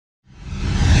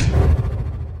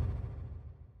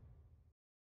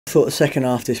I thought the second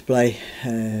half display,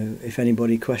 if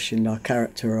anybody questioned our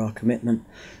character or our commitment,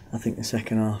 I think the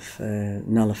second half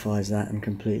nullifies that and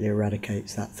completely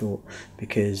eradicates that thought,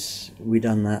 because we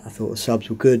done that. I thought the subs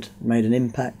were good, made an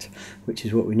impact, which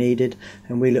is what we needed,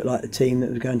 and we looked like the team that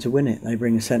was going to win it. They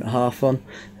bring a centre half on,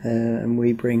 and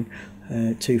we bring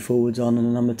two forwards on and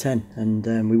a number 10,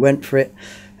 and we went for it.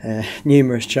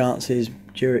 Numerous chances.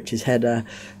 Juric's header,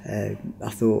 I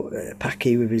thought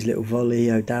Packy with his little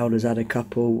volley, O'Dowda's had a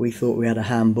couple. We thought we had a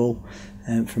handball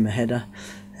from a header,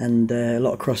 and a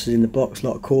lot of crosses in the box, a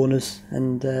lot of corners,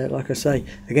 and like I say,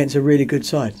 against a really good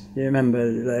side. You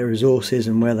remember their resources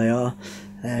and where they are.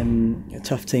 A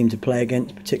tough team to play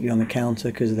against, particularly on the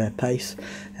counter because of their pace,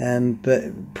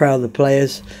 but proud of the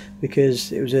players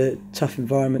because it was a tough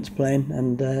environment to play in,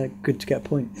 and good to get a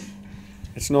point.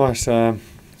 It's nice.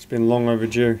 It's been long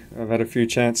overdue. I've had a few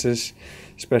chances,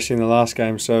 especially in the last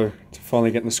game, so to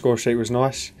finally get in the score sheet was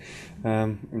nice.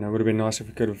 It would have been nice if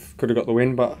we could have got the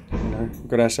win, but we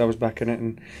got ourselves back in it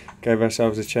and gave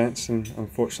ourselves a chance, and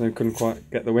unfortunately we couldn't quite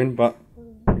get the win, but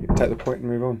we could take the point and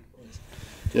move on.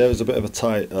 Yeah, it was a bit of a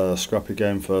tight, scrappy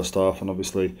game first half, and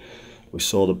obviously we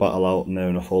saw the battle out near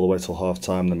enough all the way till half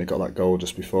time. Then they got that goal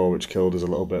just before, which killed us a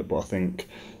little bit. But I think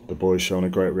the boys shown a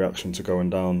great reaction to going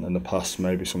down. In the past,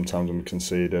 maybe sometimes when we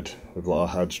conceded, we've let our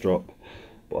heads drop.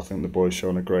 But I think the boys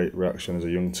shown a great reaction as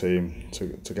a young team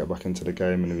to get back into the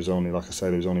game. And it was only, like I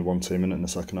said, there was only one team in it in the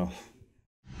second half.